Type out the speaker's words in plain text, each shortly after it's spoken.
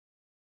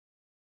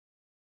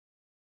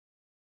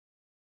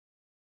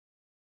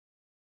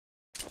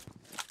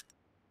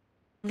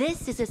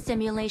This is a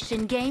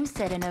simulation game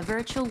set in a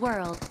virtual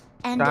world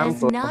and Sekarang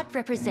does gua not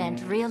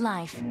represent real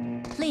life.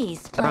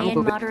 Please sekarang play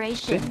gua in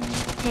moderation,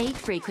 take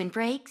frequent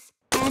breaks,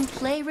 and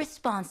play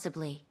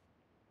responsibly.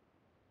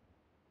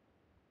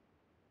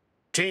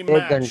 Team एक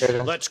match,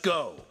 घंटे का let's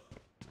go.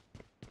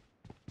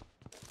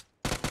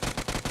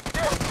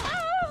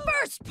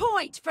 First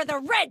point for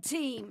the red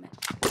team!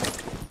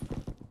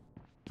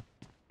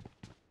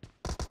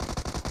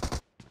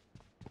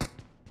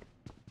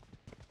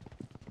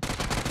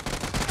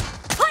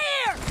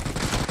 Clear!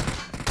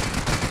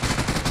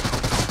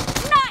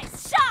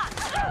 Nice shot!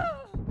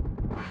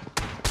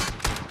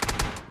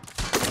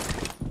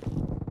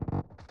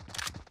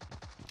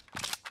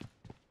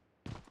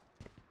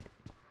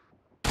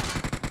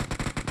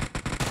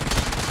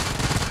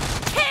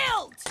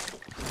 Killed!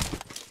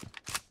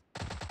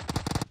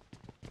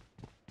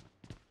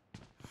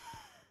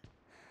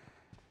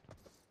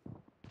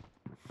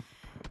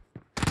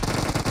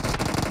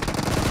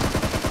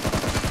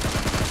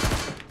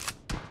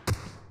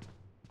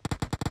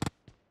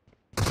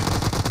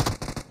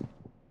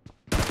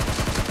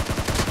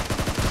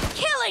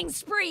 Killing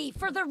spree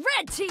for the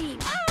red team!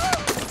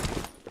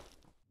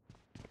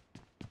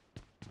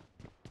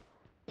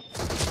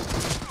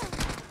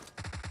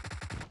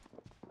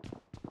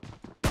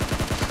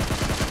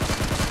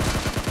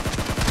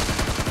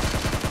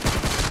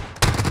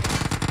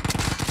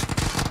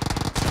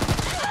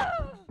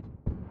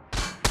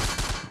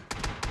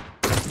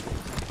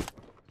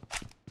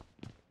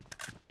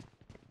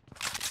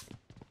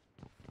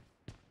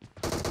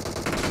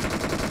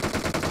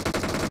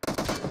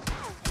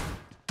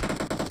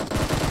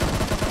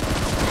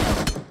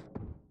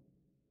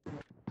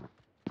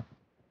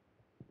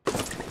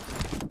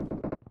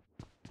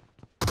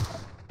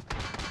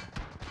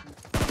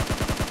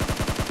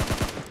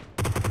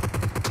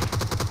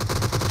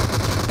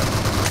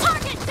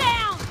 Target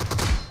down!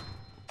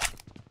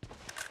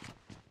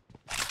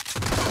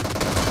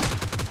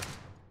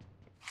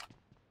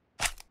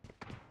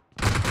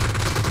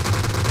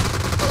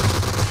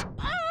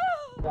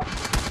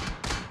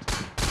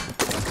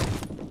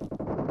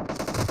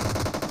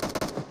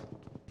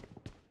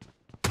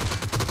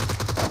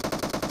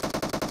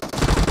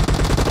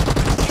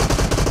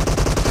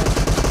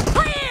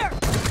 Clear!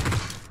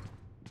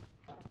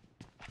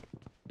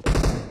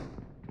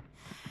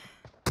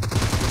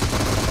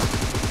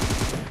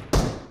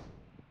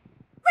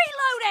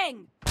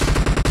 Reloading!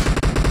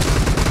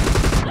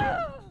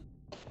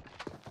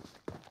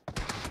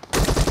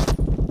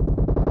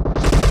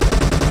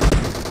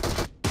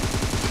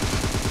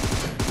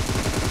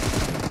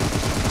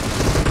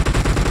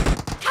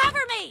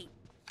 Cover me!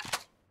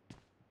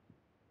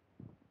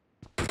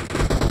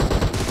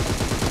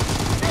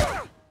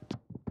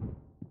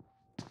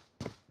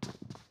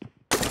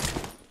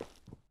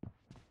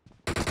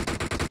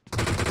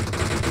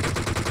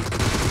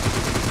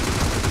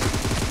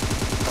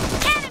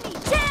 Enemy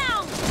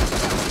down!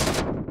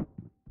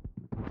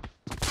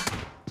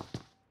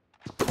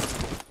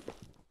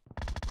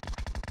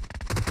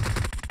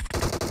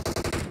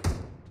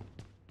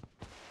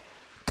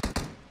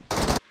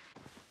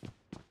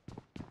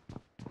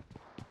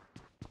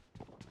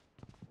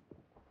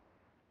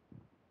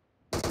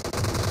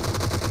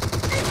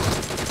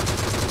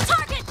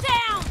 Target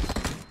down!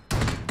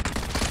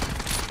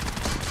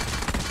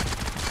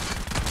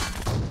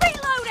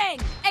 Reloading!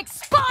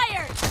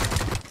 Expired!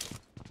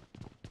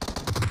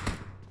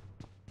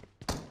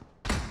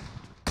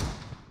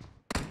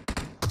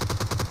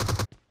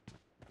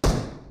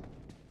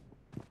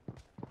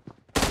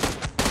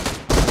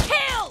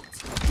 Killed!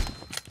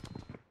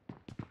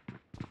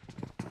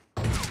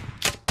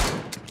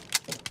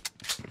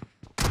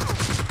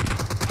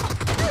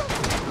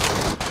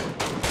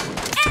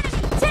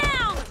 Enemy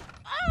down!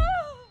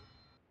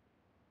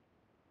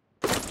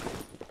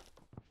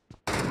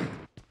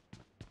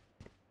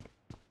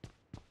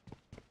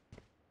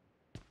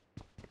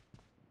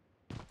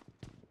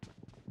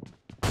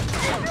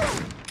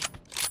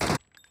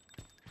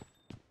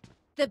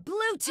 The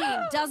blue team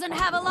doesn't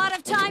have a lot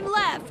of time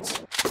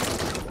left.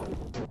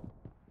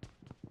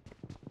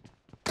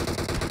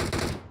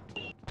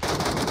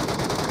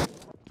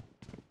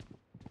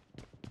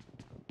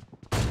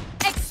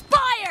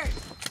 Expired!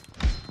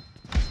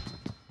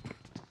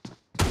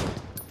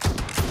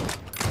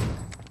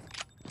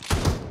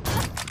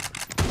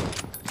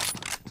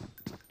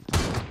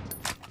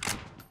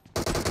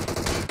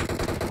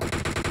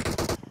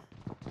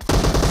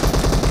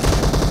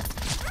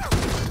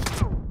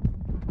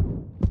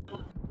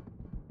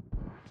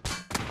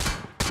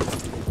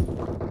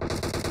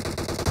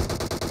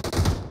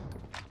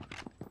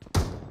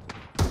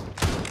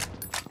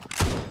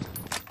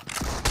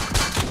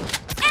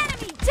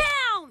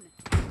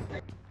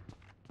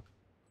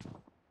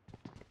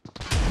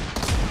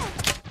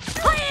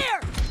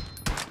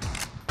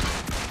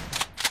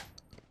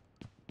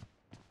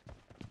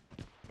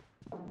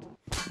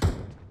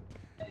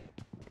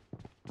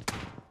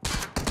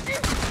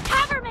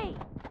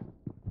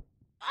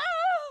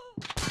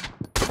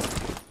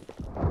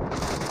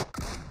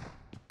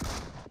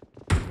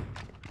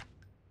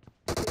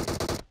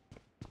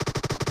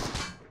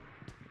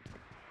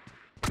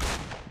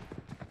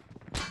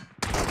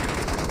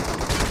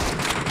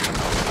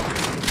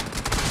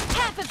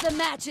 The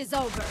match is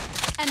over,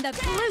 and the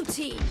blue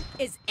team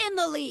is in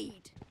the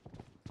lead.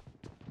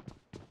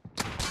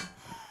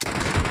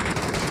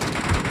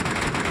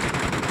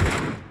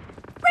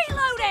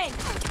 Reloading!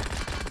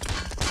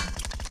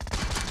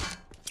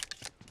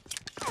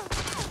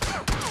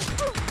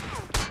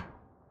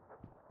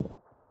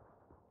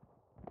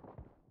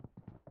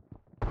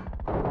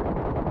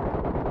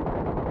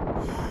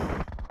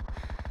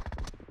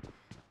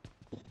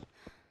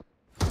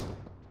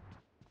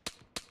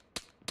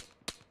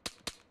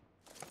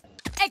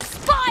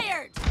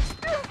 Expired!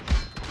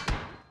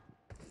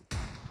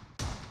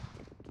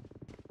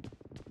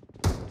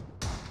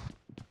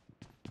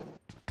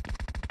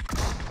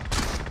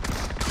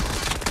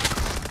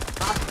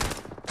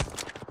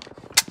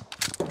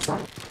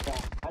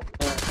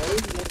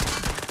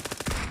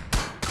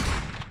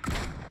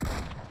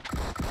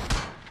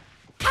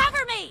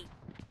 Cover me!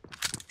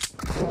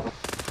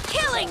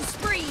 Killing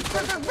spree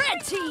for the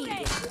red team!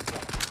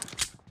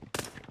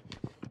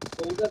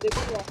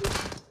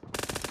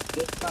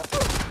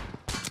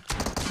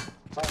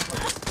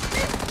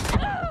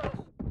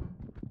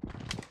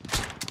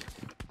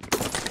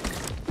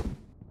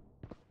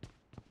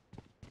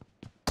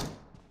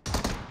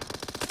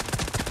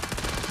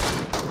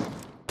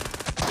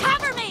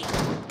 Cover me!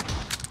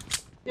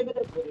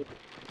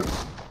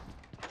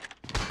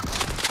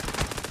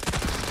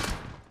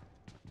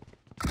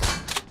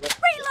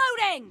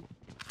 Reloading!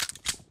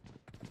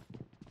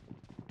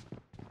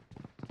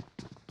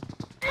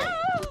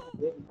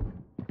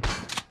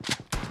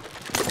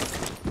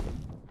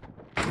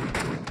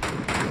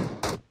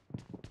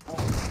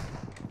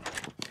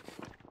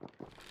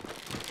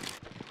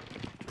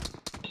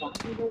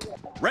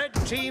 Red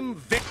team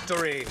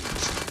victory!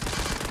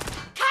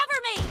 Cover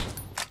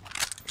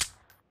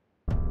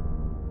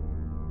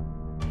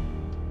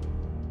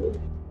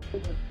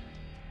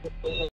me!